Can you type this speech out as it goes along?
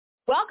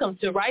Welcome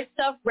to Right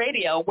Stuff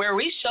Radio, where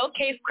we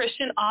showcase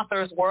Christian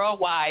authors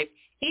worldwide.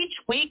 Each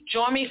week,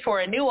 join me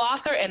for a new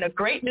author and a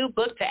great new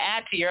book to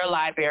add to your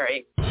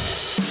library.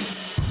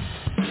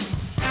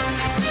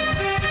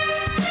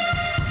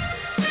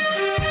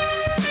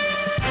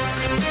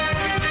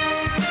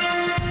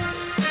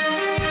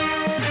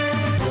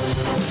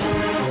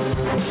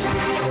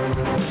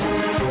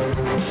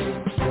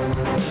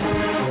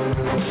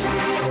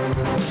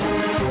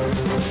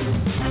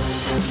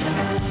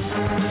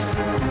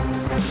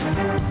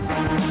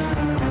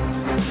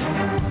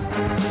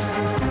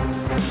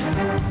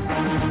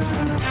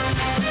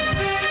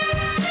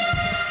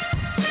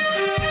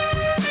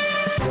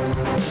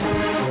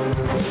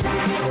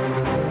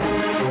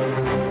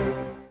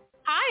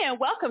 And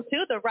welcome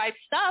to The Right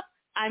Stuff.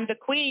 I'm the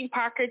Queen,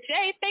 Parker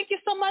J. Thank you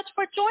so much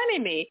for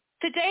joining me.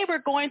 Today we're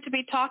going to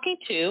be talking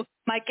to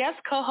my guest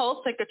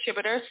co-host and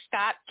contributor,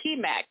 Scott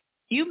Kemak.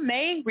 You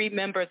may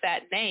remember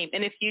that name,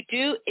 and if you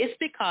do, it's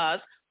because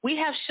we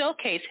have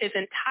showcased his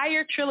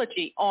entire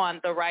trilogy on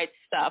The Right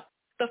Stuff.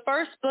 The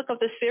first book of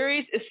the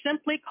series is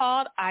simply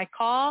called I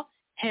Call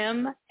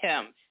Him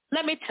Him.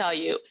 Let me tell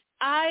you,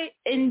 I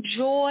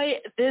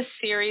enjoy this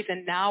series,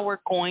 and now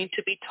we're going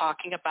to be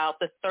talking about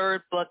the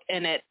third book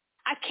in it.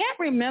 I can't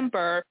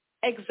remember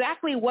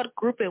exactly what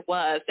group it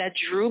was that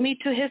drew me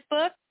to his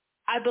book.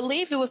 I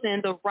believe it was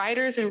in the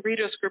Writers and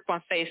Readers group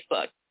on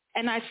Facebook.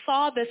 And I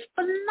saw this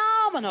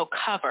phenomenal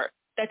cover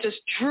that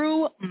just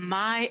drew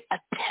my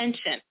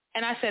attention.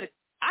 And I said,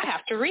 I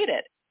have to read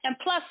it. And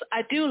plus,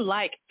 I do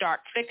like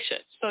dark fiction.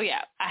 So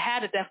yeah, I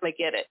had to definitely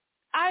get it.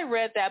 I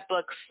read that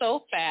book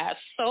so fast,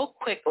 so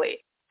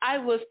quickly. I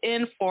was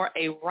in for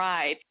a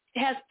ride.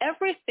 It has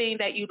everything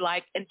that you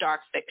like in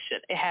dark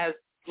fiction. It has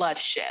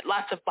bloodshed,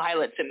 lots of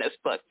violence in this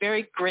book,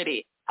 very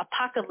gritty,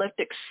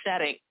 apocalyptic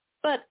setting.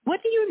 But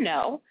what do you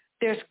know?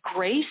 There's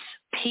grace,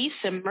 peace,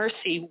 and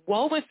mercy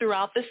woven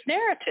throughout this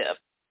narrative.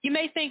 You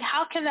may think,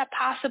 how can that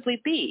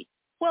possibly be?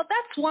 Well,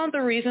 that's one of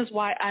the reasons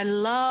why I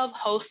love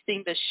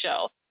hosting this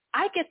show.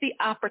 I get the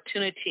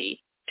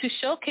opportunity to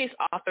showcase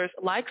authors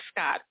like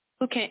Scott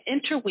who can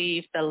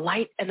interweave the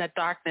light and the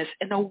darkness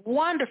in a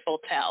wonderful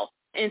tale.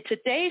 In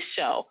today's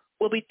show,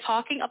 we'll be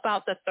talking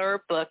about the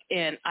third book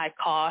in I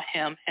Call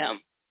Him Him.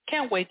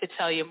 Can't wait to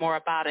tell you more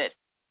about it.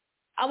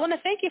 I want to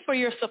thank you for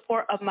your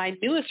support of my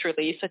newest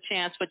release, A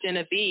Chance for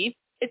Genevieve.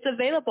 It's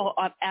available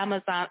on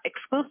Amazon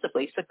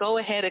exclusively, so go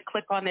ahead and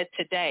click on it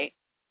today.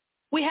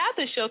 We have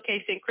been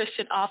showcasing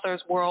Christian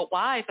authors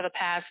worldwide for the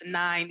past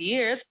 9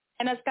 years,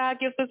 and as God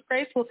gives us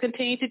grace, we'll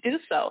continue to do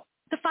so.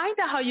 To find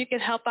out how you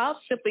can help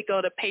out, simply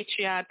go to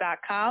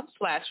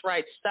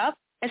patreon.com/rightstuff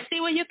and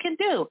see what you can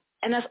do.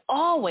 And as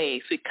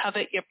always, we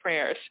covet your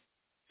prayers.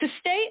 To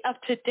stay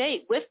up to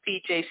date with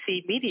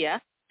PJC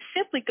Media,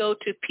 simply go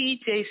to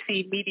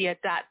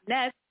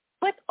pjcmedia.net,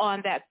 click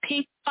on that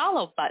pink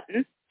follow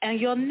button, and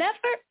you'll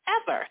never,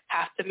 ever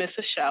have to miss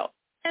a show.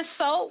 And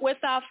so,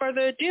 without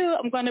further ado,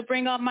 I'm going to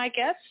bring on my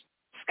guest.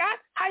 Scott,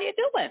 how you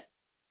doing?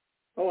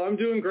 Oh, I'm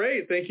doing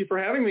great. Thank you for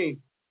having me.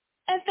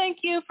 And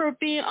thank you for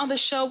being on the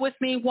show with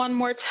me one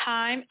more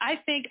time. I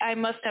think I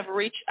must have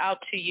reached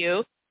out to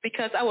you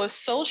because I was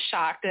so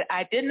shocked that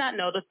I did not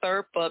know the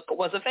third book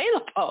was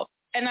available.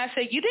 And I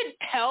said, you didn't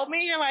tell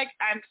me? You're like,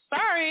 I'm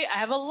sorry, I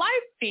have a life,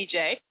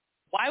 PJ.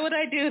 Why would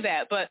I do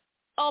that? But,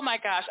 oh my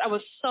gosh, I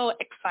was so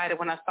excited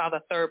when I saw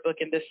the third book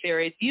in this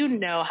series. You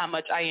know how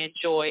much I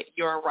enjoy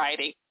your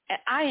writing. And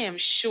I am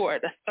sure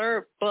the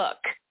third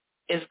book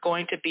is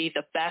going to be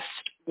the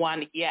best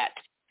one yet.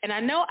 And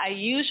I know I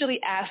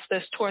usually ask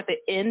this toward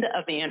the end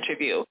of the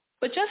interview,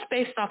 but just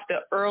based off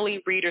the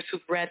early readers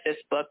who've read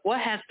this book,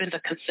 what has been the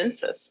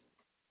consensus?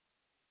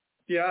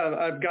 Yeah,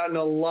 I've gotten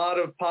a lot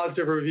of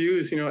positive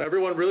reviews.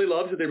 Everyone really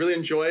loves it. They really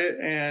enjoy it.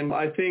 And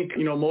I think,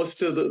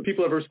 most of the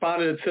people have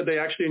responded and said they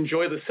actually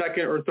enjoy the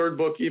second or third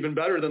book even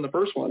better than the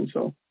first one.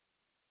 So.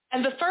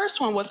 And the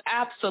first one was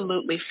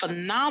absolutely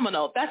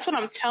phenomenal. That's what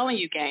I'm telling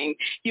you, gang.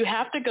 You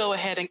have to go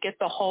ahead and get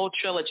the whole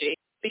trilogy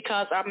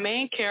because our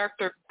main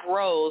character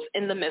grows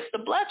in the midst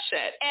of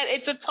bloodshed. And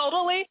it's a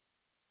totally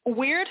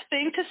weird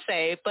thing to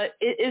say, but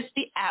it is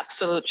the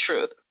absolute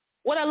truth.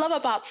 What I love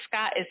about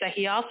Scott is that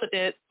he also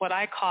did what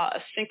I call a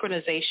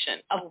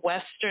synchronization of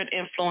Western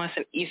influence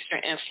and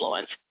Eastern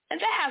influence. And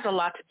that has a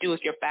lot to do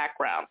with your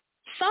background.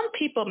 Some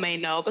people may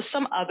know, but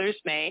some others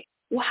may.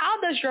 Well,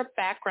 how does your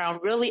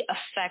background really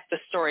affect the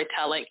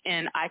storytelling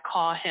in I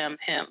Call Him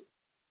Him?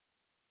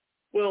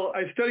 Well,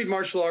 I studied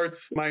martial arts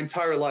my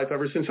entire life,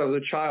 ever since I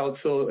was a child.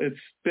 So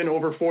it's been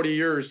over 40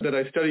 years that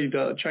I studied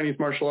Chinese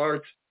martial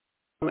arts.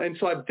 And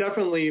so I've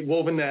definitely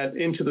woven that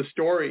into the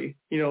story.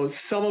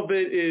 Some of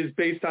it is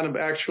based on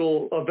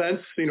actual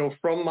events,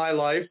 from my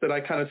life that I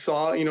kind of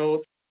saw,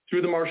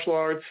 through the martial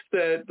arts,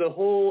 that the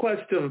whole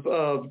quest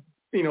of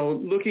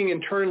looking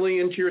internally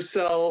into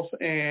yourself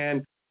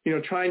and,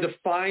 trying to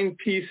find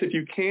peace if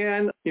you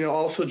can,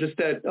 also just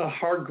that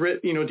hard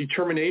grit,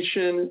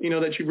 determination,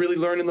 that you really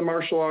learn in the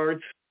martial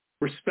arts,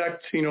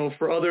 respect,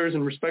 for others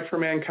and respect for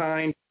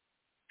mankind.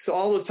 So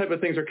all those type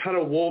of things are kind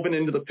of woven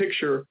into the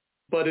picture.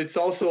 but it's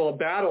also a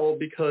battle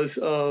because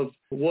of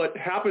what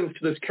happens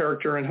to this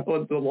character and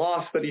the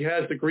loss that he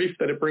has, the grief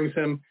that it brings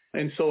him.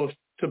 And so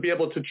to be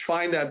able to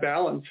find that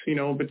balance,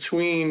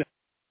 between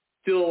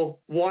still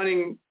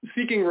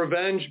seeking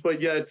revenge,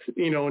 but yet,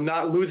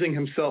 not losing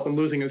himself and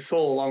losing his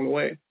soul along the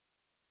way.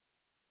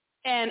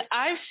 And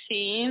I've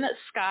seen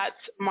Scott's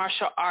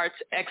martial arts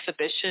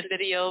exhibition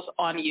videos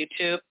on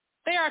YouTube.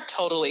 They are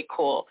totally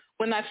cool.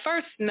 When I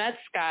first met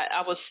Scott,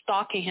 I was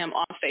stalking him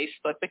on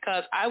Facebook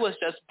because I was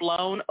just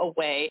blown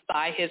away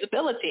by his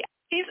ability.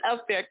 He's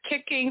up there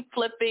kicking,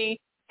 flipping,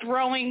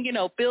 throwing,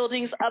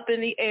 buildings up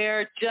in the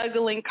air,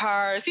 juggling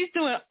cars. He's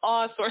doing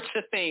all sorts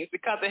of things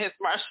because of his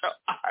martial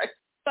arts.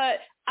 But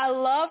I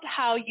loved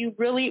how you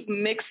really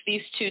mix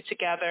these two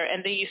together,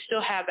 and then you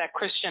still have that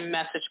Christian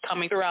message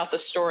coming throughout the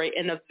story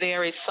in a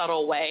very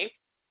subtle way.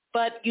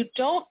 But you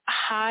don't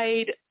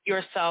hide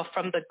yourself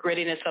from the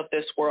grittiness of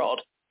this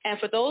world. And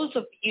for those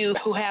of you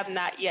who have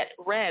not yet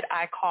read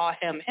I Call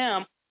Him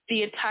Him,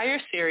 the entire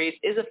series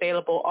is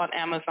available on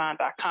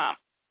Amazon.com.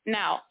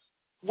 Now,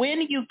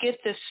 when you get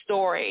this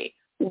story,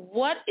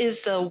 what is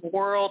the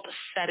world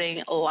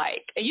setting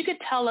like? And you could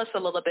tell us a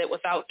little bit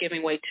without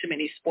giving away too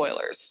many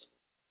spoilers.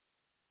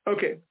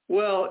 Okay.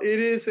 Well, it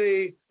is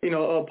a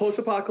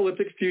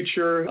post-apocalyptic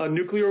future. A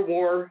nuclear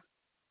war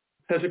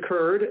has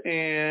occurred,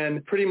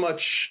 and pretty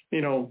much,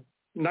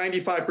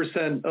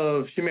 95%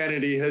 of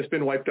humanity has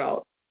been wiped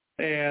out.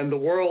 And the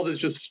world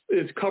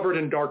is covered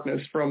in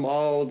darkness from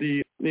all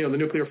the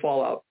nuclear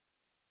fallout.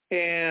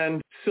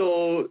 And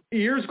so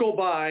years go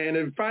by, and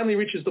it finally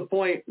reaches the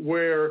point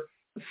where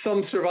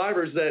some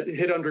survivors that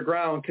hit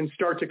underground can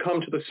start to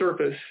come to the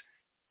surface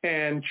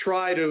and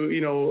try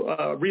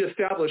to,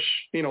 reestablish,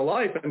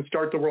 life and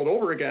start the world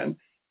over again.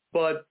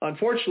 But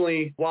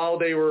unfortunately, while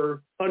they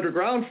were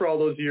underground for all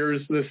those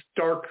years, this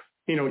dark,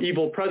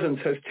 evil presence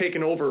has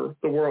taken over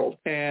the world.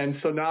 And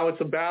so now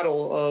it's a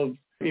battle of,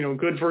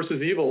 good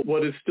versus evil.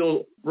 What is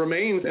still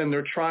remains, and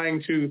they're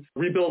trying to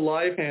rebuild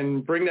life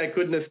and bring that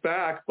goodness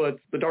back, but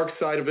the dark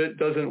side of it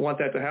doesn't want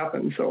that to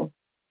happen. So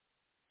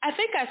I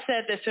think I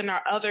said this in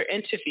our other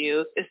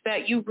interviews, is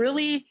that you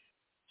really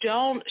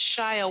don't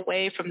shy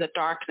away from the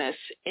darkness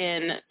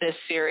in this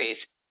series.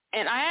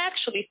 And I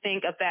actually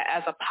think of that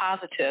as a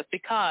positive,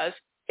 because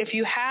if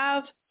you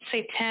have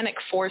satanic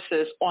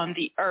forces on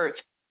the earth,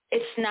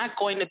 it's not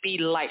going to be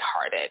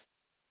lighthearted.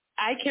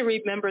 I can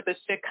remember the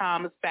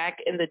sitcoms back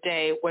in the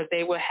day where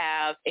they would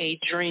have a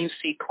dream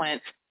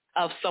sequence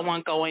of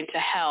someone going to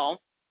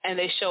hell, and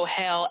they show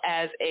hell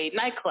as a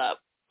nightclub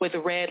with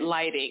red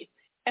lighting.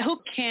 And who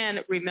can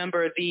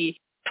remember the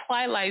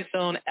Twilight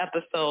Zone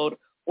episode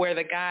where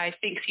the guy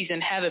thinks he's in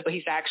heaven, but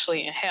he's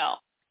actually in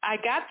hell? I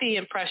got the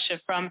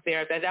impression from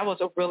there that that was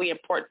a really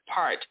important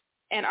part.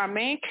 And our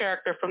main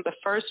character from the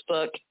first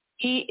book,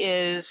 he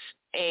is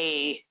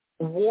a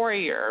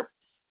warrior,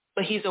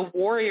 but he's a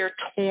warrior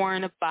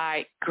torn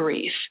by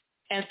grief.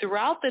 And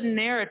throughout the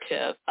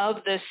narrative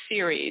of this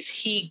series,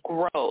 he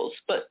grows.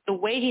 But the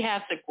way he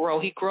has to grow,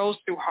 he grows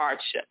through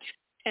hardships.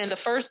 In the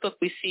first book,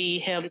 we see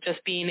him just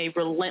being a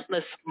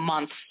relentless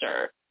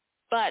monster.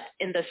 But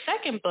in the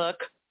second book,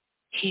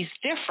 he's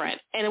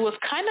different. And it was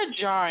kind of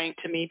jarring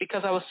to me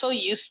because I was so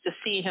used to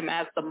seeing him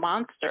as the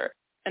monster.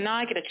 And now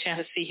I get a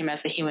chance to see him as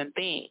a human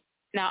being.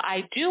 Now,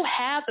 I do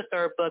have the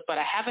third book, but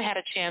I haven't had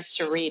a chance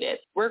to read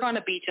it. We're going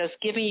to be just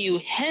giving you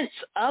hints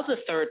of the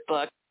third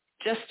book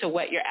just to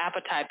whet your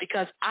appetite,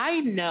 because I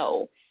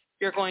know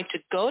you're going to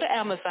go to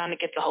Amazon to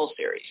get the whole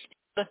series.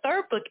 The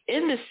third book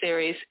in this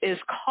series is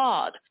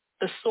called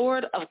The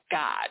Sword of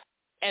God.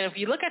 And if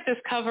you look at this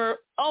cover,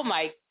 oh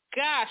my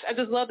gosh, I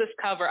just love this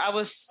cover. I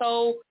was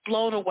so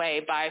blown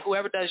away by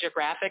whoever does your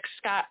graphics,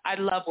 Scott. I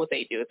love what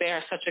they do. They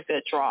are such a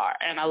good drawer,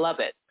 and I love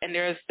it. And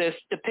there's this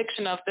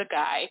depiction of the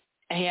guy,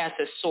 and he has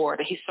this sword,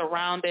 and he's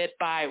surrounded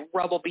by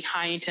rubble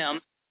behind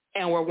him,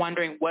 and we're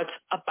wondering what's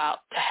about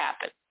to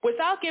happen.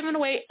 Without giving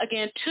away,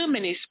 again, too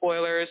many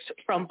spoilers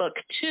from book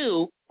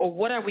 2, or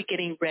what are we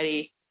getting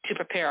ready to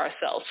prepare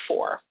ourselves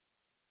for?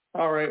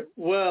 All right.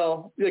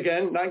 Well,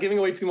 again, not giving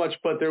away too much,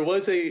 but there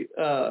was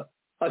a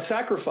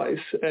sacrifice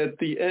at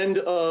the end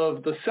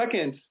of the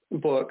second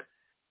book,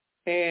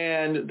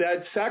 and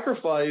that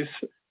sacrifice,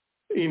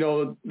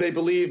 they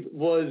believe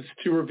was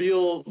to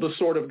reveal the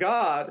sword of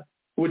God,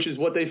 which is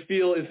what they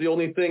feel is the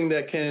only thing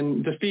that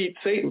can defeat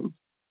Satan,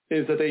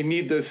 is that they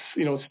need this,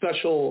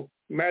 special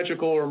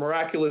magical or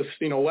miraculous,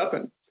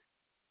 weapon.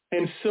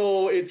 And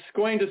so it's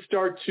going to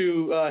start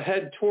to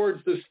head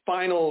towards this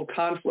final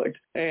conflict,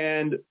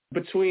 and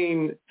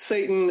between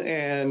Satan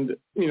and,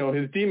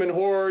 his demon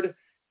horde,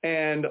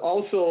 and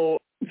also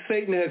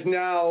Satan has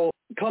now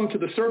come to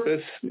the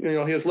surface. He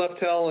has left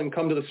hell and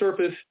come to the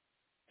surface,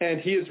 and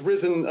he has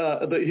risen,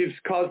 he's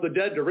caused the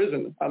dead to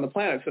risen on the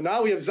planet. So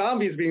now we have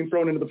zombies being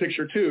thrown into the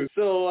picture too.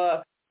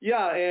 So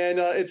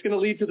it's going to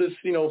lead to this,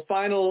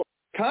 final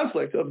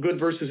conflict of good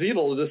versus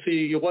evil to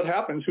see what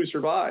happens, who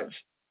survives.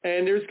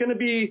 And there's going to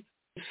be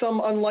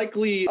some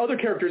unlikely other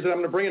characters that I'm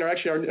going to bring in are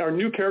actually our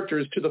new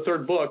characters to the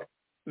third book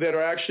that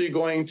are actually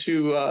going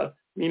to,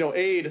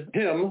 aid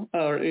him,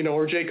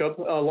 or Jacob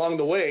along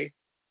the way.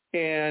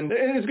 And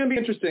it's going to be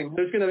interesting.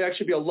 There's going to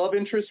actually be a love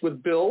interest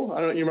with Bill. I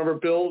don't know, you remember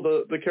Bill,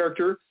 the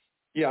character?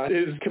 Yeah,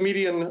 his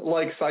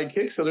comedian-like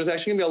sidekick. So there's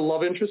actually going to be a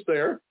love interest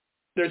there.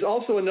 There's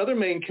also another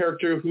main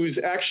character who's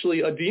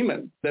actually a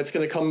demon that's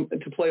going to come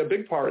to play a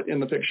big part in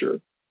the picture.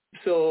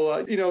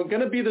 So,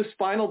 going to be this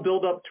final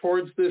build-up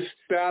towards this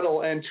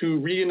battle and to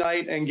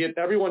reunite and get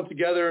everyone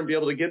together and be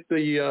able to get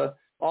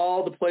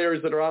all the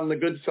players that are on the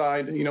good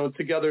side,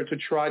 together to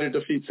try to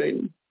defeat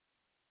Satan.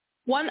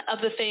 One of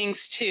the things,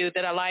 too,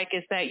 that I like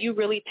is that you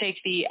really take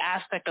the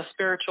aspect of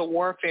spiritual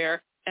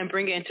warfare and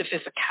bring it into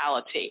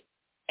physicality.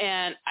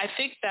 And I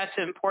think that's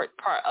an important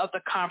part of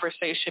the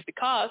conversation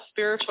because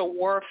spiritual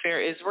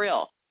warfare is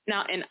real.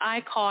 Now, in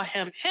I Call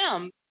Him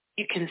Him,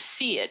 you can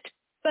see it.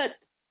 But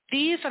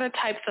these are the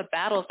types of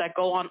battles that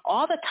go on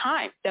all the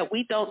time that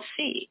we don't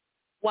see.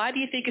 Why do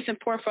you think it's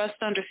important for us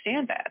to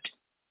understand that?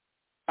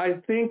 I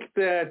think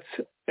that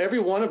every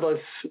one of us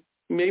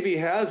maybe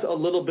has a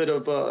little bit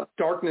of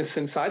darkness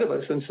inside of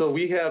us. And so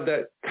we have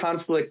that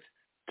conflict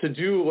to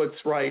do what's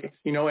right,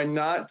 and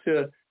not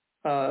to,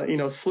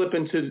 slip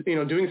into,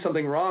 doing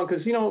something wrong.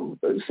 Because,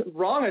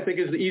 wrong, I think,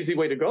 is the easy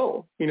way to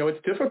go.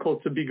 It's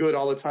difficult to be good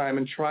all the time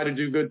and try to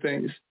do good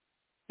things.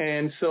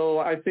 And so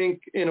I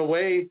think in a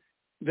way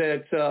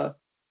that,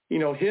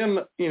 him,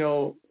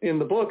 in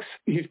the books,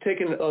 he's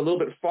taken a little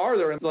bit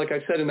farther. And like I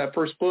said in that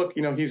first book,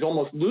 he's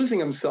almost losing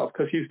himself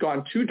because he's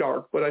gone too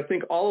dark. But I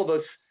think all of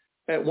us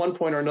at one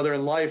point or another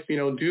in life,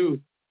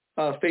 do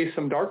face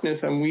some darkness.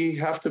 And we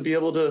have to be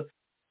able to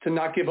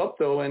not give up,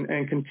 though,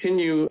 and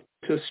continue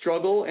to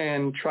struggle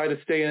and try to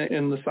stay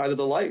in the side of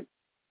the light.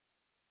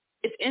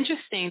 It's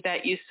interesting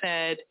that you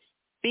said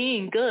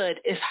being good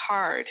is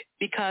hard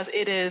because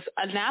it is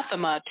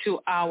anathema to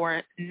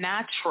our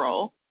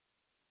natural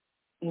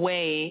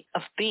way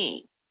of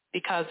being,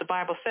 because the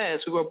Bible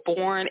says we were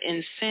born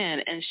in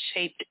sin and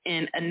shaped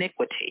in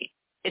iniquity.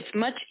 It's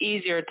much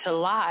easier to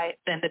lie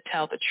than to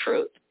tell the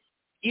truth.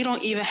 You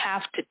don't even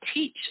have to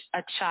teach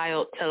a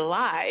child to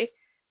lie.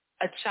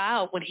 A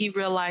child, when he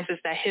realizes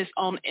that his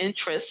own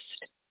interests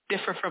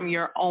differ from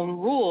your own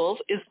rules,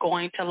 is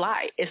going to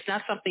lie. It's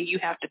not something you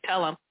have to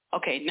tell him,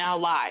 okay, now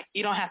lie.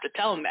 You don't have to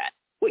tell him that.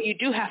 What you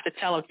do have to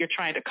tell him if you're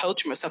trying to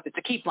coach him or something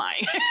to keep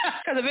lying,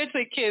 because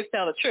eventually kids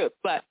tell the truth.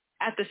 But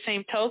at the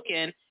same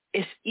token,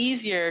 it's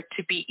easier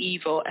to be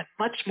evil and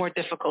much more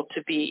difficult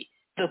to be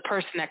the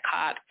person that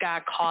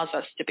God calls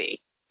us to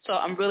be. So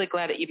I'm really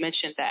glad that you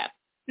mentioned that.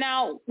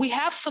 Now, we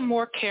have some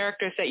more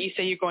characters that you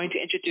say you're going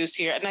to introduce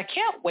here, and I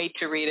can't wait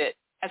to read it.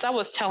 As I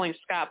was telling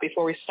Scott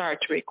before we started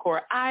to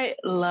record, I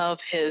love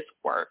his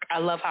work. I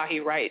love how he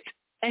writes.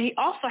 And he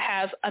also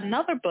has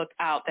another book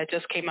out that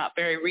just came out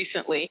very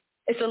recently.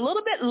 It's a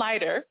little bit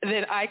lighter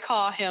than I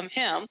Call Him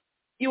Him.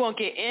 You won't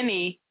get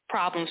any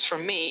problems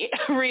from me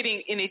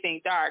reading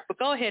anything dark. But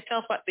go ahead, tell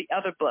us about the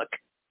other book.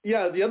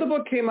 Yeah, the other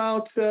book came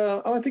out,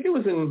 I think it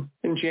was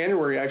in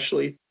January,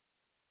 actually.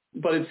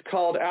 But it's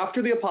called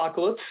After the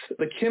Apocalypse,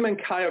 the Kim and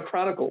Kaya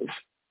Chronicles.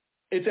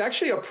 It's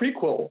actually a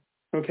prequel,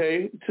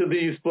 okay, to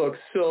these books.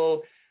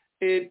 So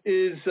it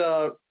is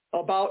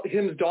about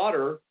him's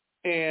daughter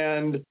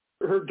and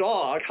her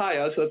dog,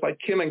 Kaya, so it's like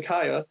Kim and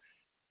Kaya,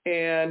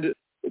 and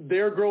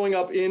they're growing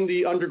up in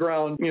the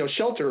underground,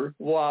 shelter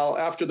while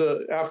after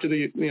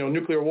the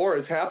nuclear war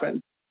has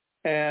happened.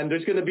 And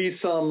there's going to be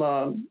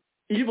some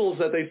evils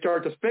that they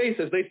start to face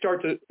as they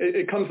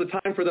it comes the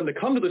time for them to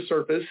come to the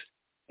surface.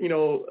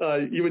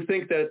 You would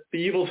think that the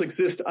evils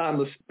exist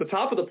on the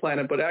top of the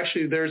planet, but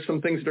actually there's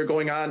some things that are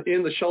going on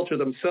in the shelter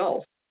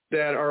themselves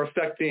that are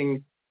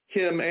affecting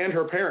him and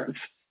her parents.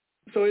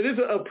 So it is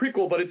a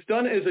prequel, but it's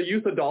done as a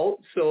youth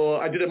adult. So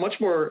I did it much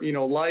more,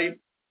 light.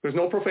 There's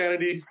no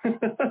profanity,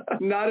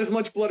 not as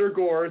much blood or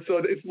gore.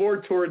 So it's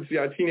more towards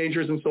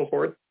teenagers and so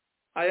forth.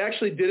 I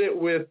actually did it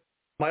with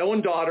my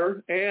own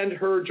daughter and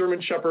her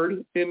German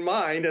Shepherd in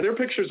mind, and their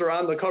pictures are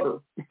on the cover.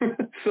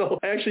 So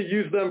I actually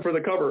used them for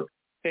the cover.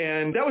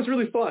 And that was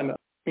really fun.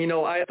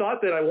 I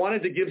thought that I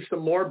wanted to give some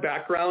more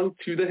background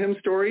to the him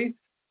story.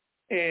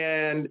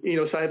 And,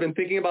 so I've been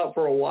thinking about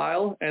for a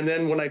while. And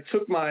then when I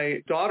took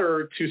my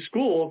daughter to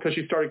school, because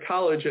she started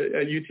college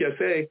at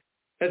UTSA,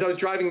 as I was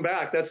driving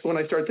back, that's when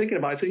I started thinking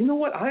about it. I said, you know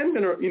what, I'm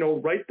going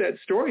to, write that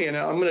story, and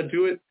I'm going to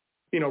do it,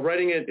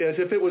 writing it as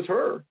if it was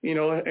her,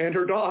 and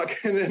her dog,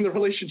 and then the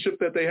relationship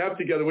that they have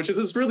together, which is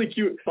this really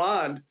cute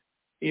bond,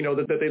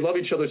 that they love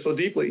each other so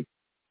deeply.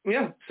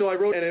 Yeah, so I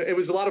wrote, and it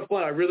was a lot of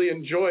fun. I really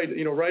enjoyed,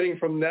 writing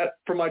from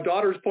my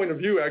daughter's point of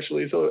view,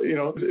 actually. So,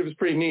 it was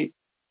pretty neat.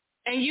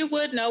 And you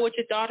would know what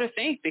your daughter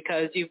thinks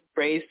because you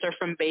raised her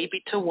from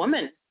baby to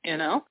woman,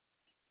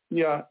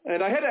 Yeah,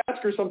 and I had to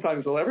ask her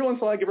sometimes, though. Every once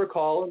in a while I give her a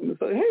call and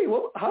say, hey,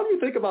 well, how do you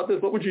think about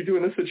this? What would you do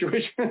in this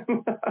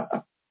situation?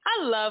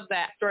 I love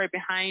that story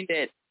behind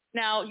it.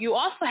 Now, you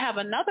also have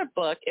another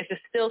book. Is it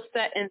still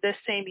set in this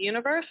same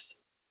universe?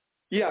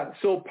 Yeah,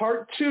 so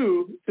part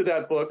 2 to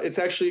that book, it's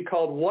actually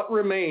called What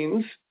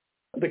Remains,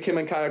 the Kim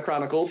and Kaya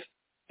Chronicles,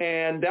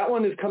 and that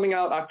one is coming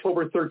out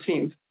October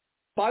 13th.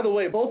 By the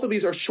way, both of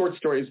these are short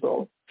stories,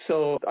 though.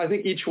 So I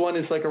think each one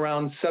is like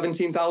around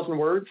 17,000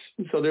 words.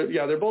 So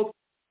they're both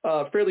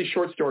fairly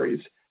short stories.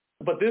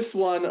 But this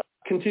one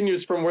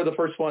continues from where the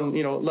first one,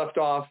 left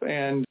off,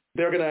 and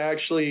they're going to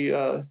actually,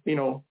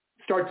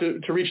 start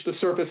to reach the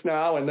surface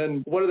now. And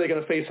then what are they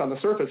going to face on the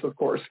surface, of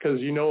course, because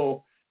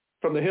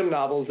from the Him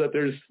novels that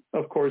there's,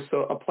 of course,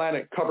 a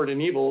planet covered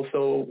in evil.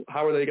 So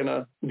how are they going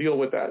to deal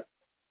with that?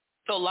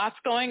 So lots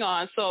going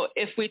on. So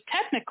if we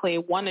technically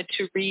wanted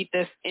to read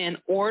this in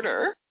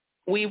order,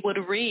 we would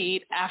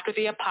read after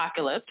the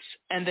apocalypse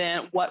and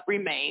then What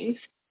Remains,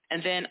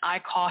 and then I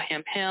Call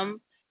Him Him,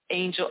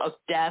 Angel of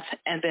Death,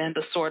 and then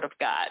The Sword of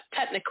God.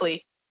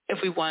 Technically, if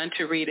we wanted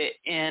to read it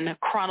in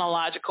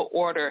chronological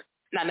order,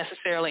 not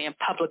necessarily in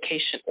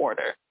publication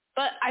order.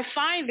 But I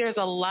find there's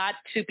a lot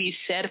to be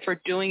said for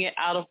doing it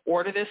out of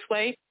order this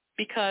way,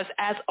 because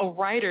as a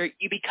writer,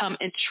 you become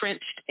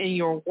entrenched in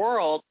your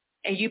world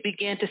and you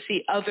begin to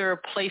see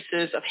other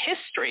places of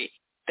history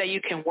that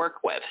you can work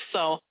with.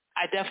 So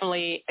I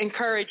definitely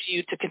encourage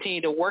you to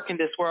continue to work in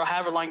this world,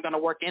 however long you're going to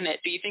work in it.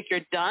 Do you think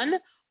you're done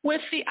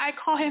with the I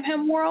Call Him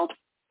Him world?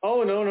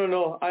 Oh,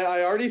 no.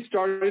 I already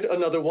started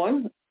another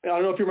one. I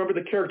don't know if you remember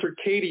the character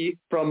Katie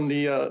from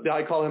the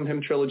I Call Him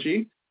Him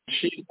trilogy.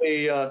 She's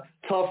a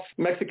tough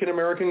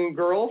Mexican-American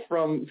girl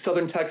from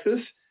southern Texas,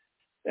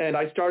 and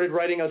I started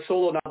writing a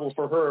solo novel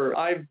for her.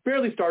 I've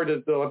barely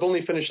started, though. I've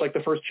only finished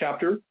the first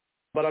chapter,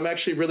 but I'm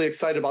actually really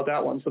excited about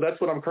that one. So that's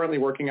what I'm currently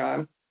working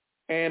on.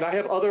 And I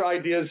have other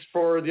ideas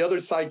for the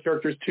other side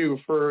characters, too,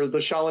 for the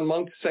Shaolin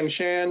monk, Seng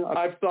Shan.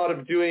 I've thought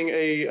of doing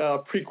a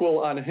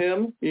prequel on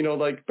him,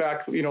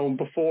 back,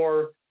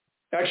 before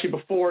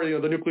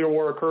the nuclear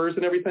war occurs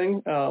and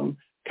everything,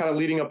 kind of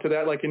leading up to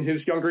that, in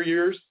his younger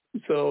years.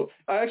 So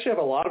I actually have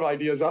a lot of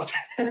ideas out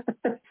there.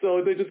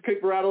 So they just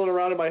keep rattling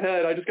around in my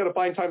head. I just got to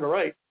find time to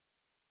write.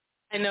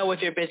 I know with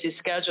your busy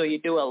schedule, you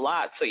do a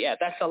lot. So, yeah,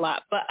 that's a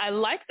lot. But I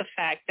like the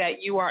fact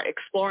that you are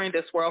exploring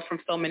this world from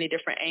so many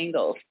different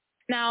angles.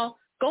 Now,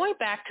 going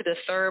back to the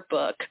third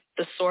book,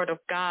 The Sword of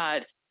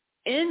God,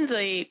 in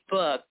the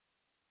book,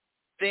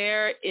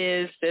 there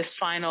is this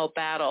final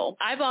battle.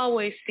 I've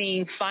always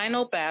seen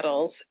final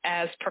battles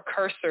as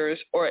precursors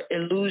or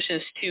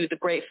allusions to the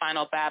great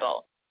final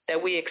battle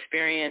that we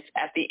experience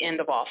at the end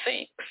of all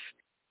things.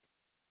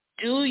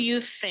 Do you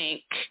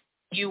think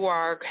you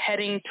are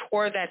heading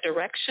toward that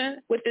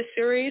direction with this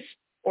series?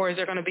 Or is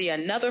there going to be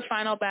another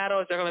final battle?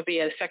 Is there going to be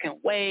a second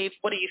wave?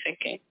 What are you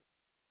thinking?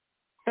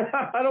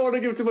 I don't want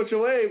to give too much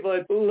away,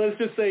 but let's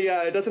just say,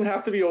 it doesn't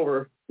have to be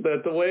over.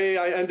 That the way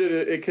I ended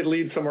it, it could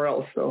lead somewhere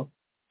else. So.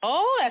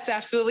 Oh, that's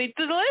absolutely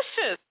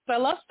delicious. I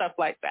love stuff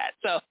like that.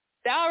 So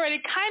that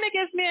already kind of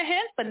gives me a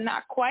hint, but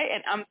not quite,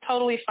 and I'm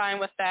totally fine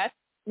with that.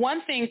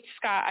 One thing,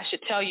 Scott, I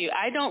should tell you,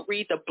 I don't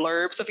read the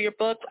blurbs of your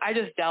books. I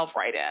just delve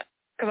right in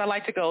because I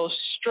like to go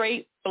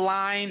straight,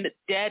 blind,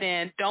 dead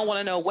end, don't want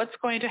to know what's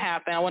going to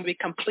happen. I want to be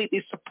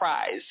completely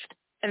surprised.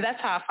 And that's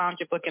how I found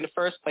your book in the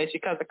first place,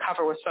 because the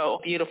cover was so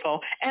beautiful.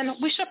 And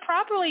we should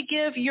probably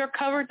give your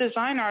cover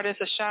design artist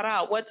a shout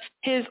out. What's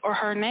his or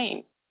her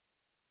name?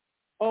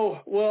 Oh,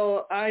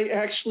 well, I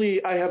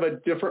have a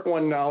different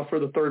one now for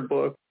the third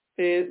book.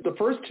 The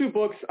first two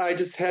books, I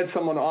just had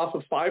someone off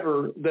of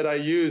Fiverr that I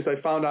used. I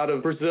found out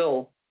of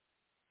Brazil.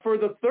 For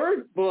the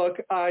third book,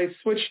 I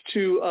switched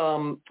to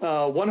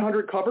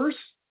 100 Covers.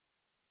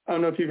 I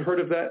don't know if you've heard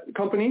of that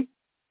company.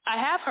 I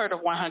have heard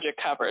of 100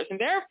 Covers, and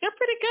they're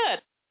pretty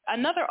good.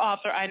 Another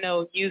author I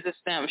know uses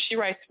them. She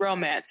writes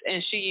romance,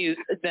 and she used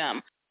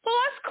them. So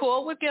that's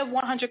cool. We'll give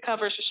 100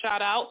 Covers a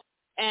shout out.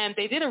 And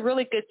they did a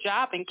really good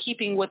job in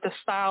keeping with the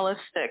style of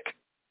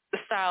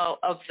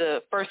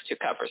the first two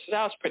covers. So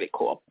that was pretty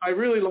cool. I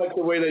really like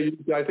the way they use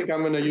it. I think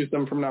I'm going to use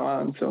them from now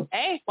on. So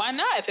hey, why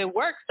not? If it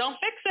works, don't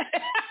fix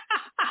it.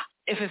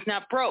 If it's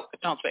not broke,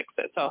 don't fix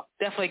it. So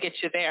definitely get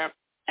you there.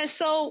 And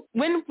so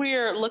when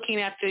we're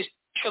looking at this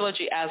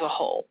trilogy as a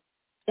whole,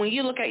 when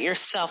you look at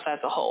yourself as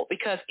a whole,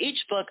 because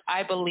each book,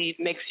 I believe,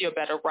 makes you a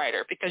better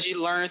writer because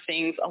you learn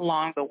things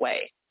along the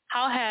way.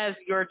 How has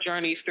your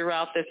journey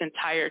throughout this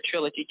entire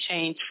trilogy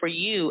changed for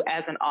you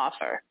as an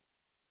author?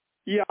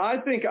 Yeah, I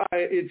think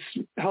it's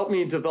helped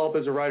me develop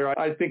as a writer.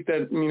 I think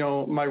that,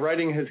 my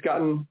writing has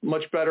gotten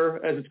much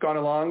better as it's gone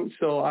along.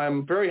 So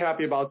I'm very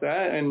happy about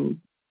that. And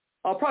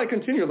I'll probably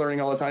continue learning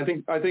all the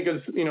time. I think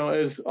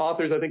as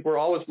authors, I think we're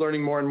always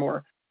learning more and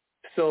more.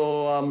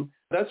 So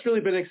that's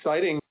really been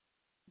exciting.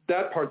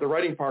 That part, the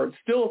writing part,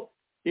 still,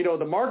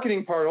 the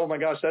marketing part, oh my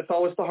gosh, that's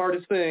always the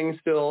hardest thing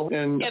still.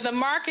 And yeah, the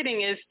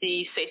marketing is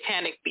the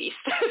satanic beast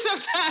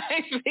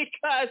sometimes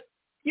because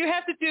you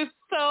have to do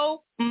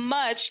so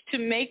much to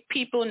make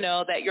people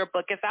know that your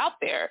book is out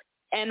there.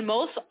 And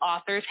most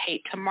authors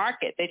hate to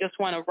market. They just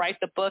want to write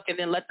the book and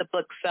then let the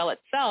book sell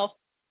itself,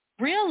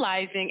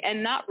 realizing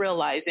and not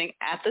realizing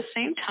at the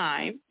same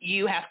time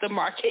you have to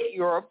market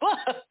your book.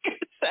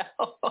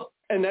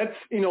 And that's,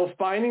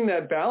 finding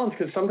that balance,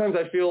 because sometimes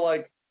I feel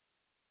like,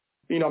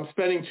 I'm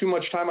spending too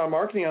much time on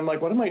marketing. I'm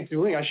like, what am I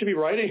doing? I should be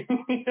writing.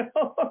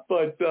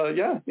 But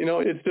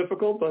it's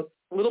difficult, but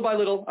little by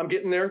little, I'm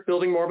getting there,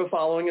 building more of a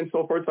following and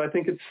so forth. So I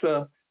think it's,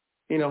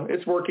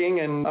 it's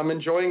working, and I'm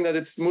enjoying that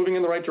it's moving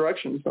in the right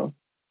direction. So.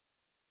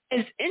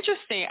 It's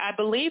interesting. I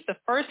believe the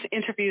first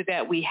interview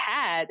that we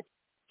had,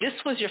 this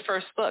was your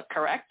first book,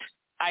 correct?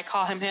 I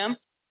Call Him Him.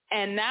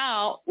 And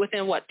now,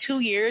 within 2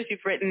 years, you've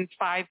written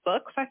 5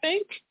 books, I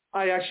think?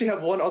 I actually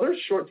have one other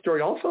short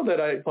story also that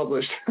I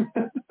published.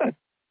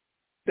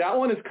 That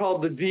one is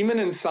called The Demon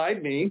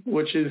Inside Me,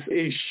 which is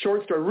a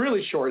short story,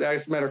 really short,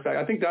 as a matter of fact.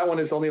 I think that one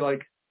is only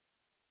like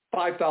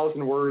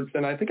 5,000 words,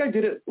 and I think I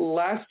did it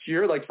last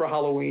year, like for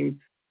Halloween.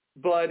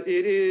 But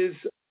it is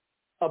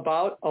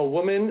about a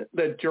woman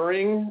that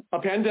during a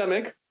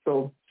pandemic,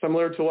 so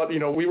similar to what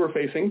we were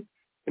facing,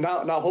 and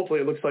now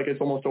hopefully it looks like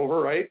it's almost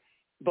over, right?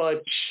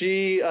 But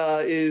she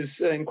is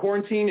in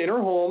quarantine in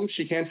her home.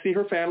 She can't see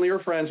her family or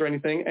friends or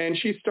anything, and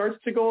she starts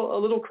to go a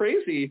little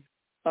crazy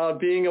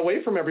being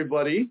away from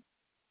everybody.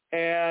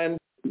 And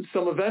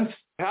some events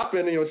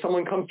happen,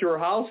 someone comes to her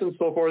house and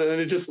so forth, and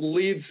it just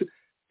leads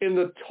in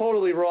the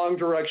totally wrong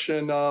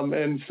direction.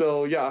 And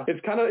so, yeah,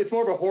 it's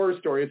more of a horror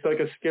story. It's like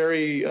a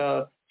scary,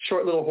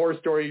 short little horror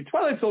story,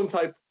 Twilight Zone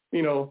type,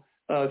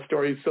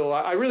 story. So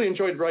I really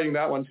enjoyed writing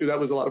that one too. That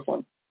was a lot of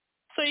fun.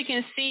 So you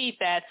can see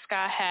that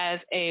Scott has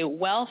a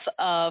wealth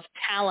of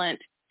talent,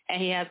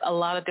 and he has a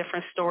lot of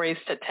different stories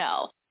to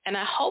tell. And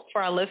I hope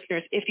for our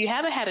listeners, if you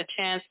haven't had a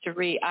chance to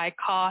read I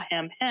Call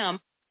Him Him,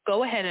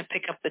 go ahead and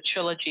pick up the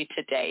trilogy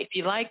today. If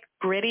you like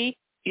gritty,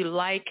 you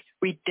like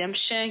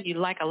redemption, you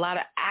like a lot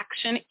of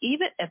action,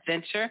 even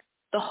adventure,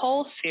 the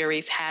whole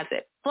series has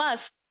it. Plus,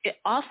 it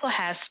also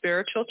has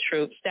spiritual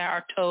truths that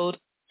are told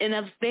in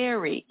a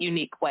very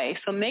unique way.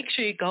 So make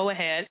sure you go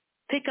ahead,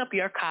 pick up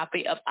your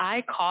copy of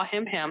I Call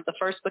Him Him, the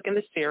first book in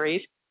the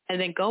series, and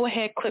then go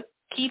ahead,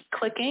 keep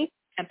clicking,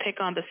 and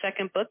pick on the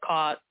second book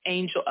called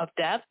Angel of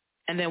Death.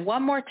 And then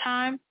one more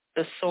time,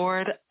 The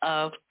Sword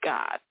of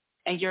God.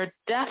 And you're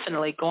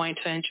definitely going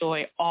to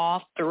enjoy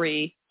all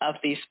 3 of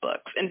these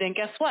books. And then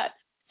guess what?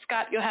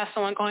 Scott, you'll have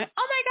someone going,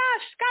 oh my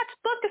gosh, Scott's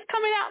book is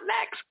coming out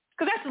next.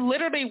 Because that's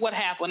literally what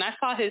happened. When I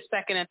saw his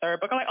second and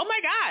third book, I'm like, oh my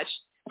gosh,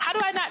 how do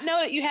I not know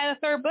that you had a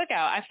third book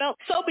out? I felt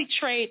so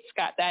betrayed,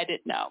 Scott, that I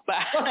didn't know. But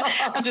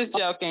I'm just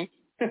joking.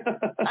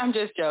 I'm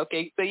just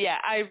joking. But yeah,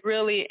 I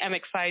really am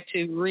excited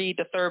to read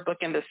the third book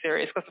in the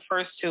series because the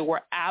first 2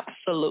 were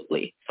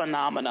absolutely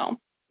phenomenal.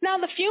 Now,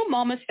 the few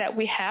moments that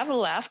we have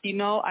left,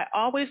 I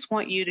always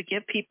want you to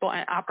give people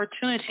an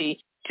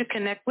opportunity to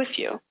connect with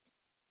you.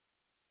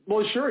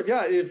 Well, sure.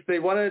 Yeah. If they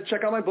want to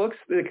check out my books,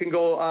 they can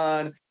go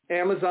on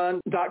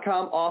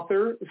Amazon.com,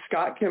 author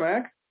Scott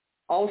Kimack.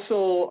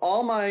 Also,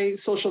 all my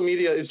social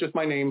media is just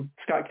my name,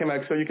 Scott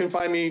Kimack. So you can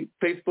find me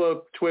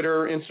Facebook,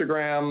 Twitter,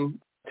 Instagram,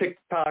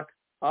 TikTok.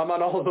 I'm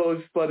on all of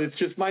those, but it's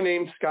just my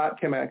name, Scott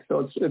Kimack.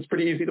 So it's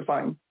pretty easy to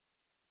find.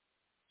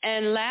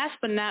 And last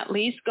but not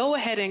least, go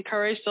ahead and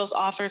encourage those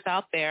authors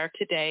out there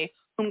today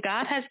whom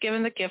God has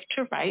given the gift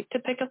to write to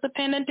pick up the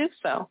pen and do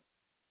so.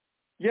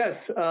 Yes.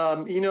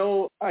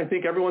 I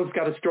think everyone's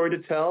got a story to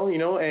tell,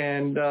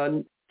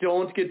 and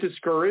don't get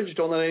discouraged.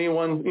 Don't let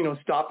anyone,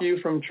 stop you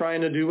from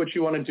trying to do what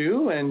you want to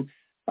do. And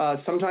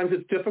sometimes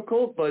it's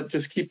difficult, but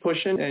just keep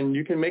pushing and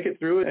you can make it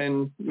through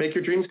and make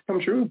your dreams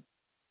come true.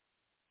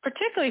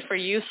 Particularly for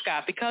you,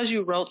 Scott, because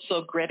you wrote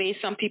so gritty,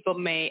 some people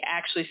may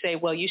actually say,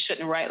 well, you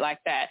shouldn't write like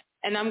that.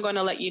 And I'm going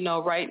to let you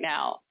know right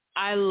now,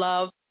 I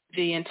love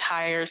the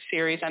entire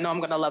series. I know I'm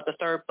going to love the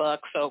third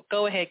book. So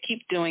go ahead,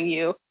 keep doing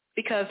you,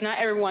 because not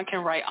everyone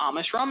can write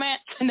Amish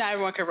romance. Not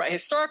everyone can write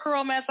historical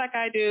romance like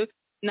I do.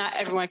 Not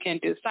everyone can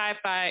do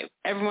sci-fi.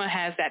 Everyone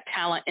has that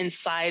talent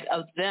inside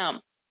of them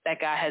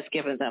that God has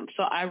given them.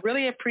 So I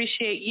really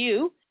appreciate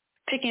you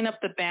picking up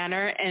the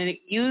banner and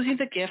using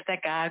the gift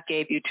that God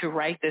gave you to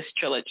write this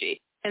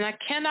trilogy. And I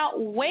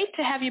cannot wait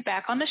to have you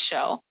back on the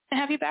show and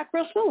have you back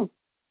real soon.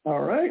 All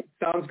right.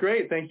 Sounds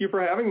great. Thank you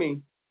for having me.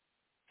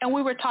 And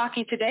we were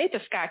talking today to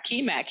Scott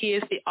Kimack. He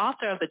is the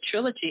author of the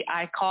trilogy,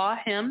 I Call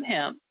Him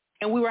Him.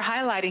 And we were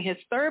highlighting his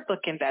third book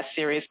in that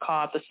series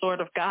called The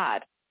Sword of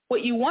God.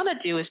 What you want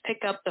to do is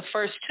pick up the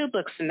first 2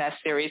 books in that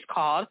series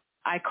called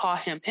I Call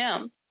Him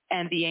Him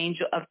and The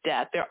Angel of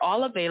Death. They're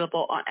all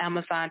available on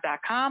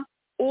Amazon.com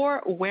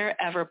or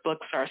wherever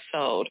books are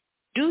sold.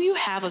 Do you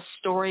have a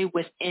story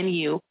within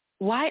you?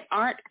 Why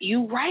aren't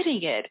you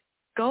writing it?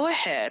 Go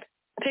ahead,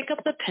 pick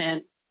up the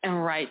pen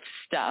and write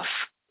stuff.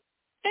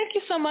 Thank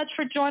you so much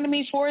for joining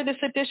me for this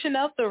edition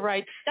of The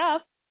Right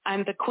Stuff.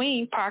 I'm the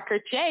Queen, Parker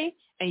J.,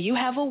 and you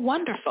have a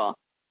wonderful,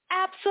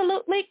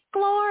 absolutely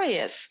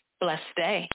glorious, blessed day.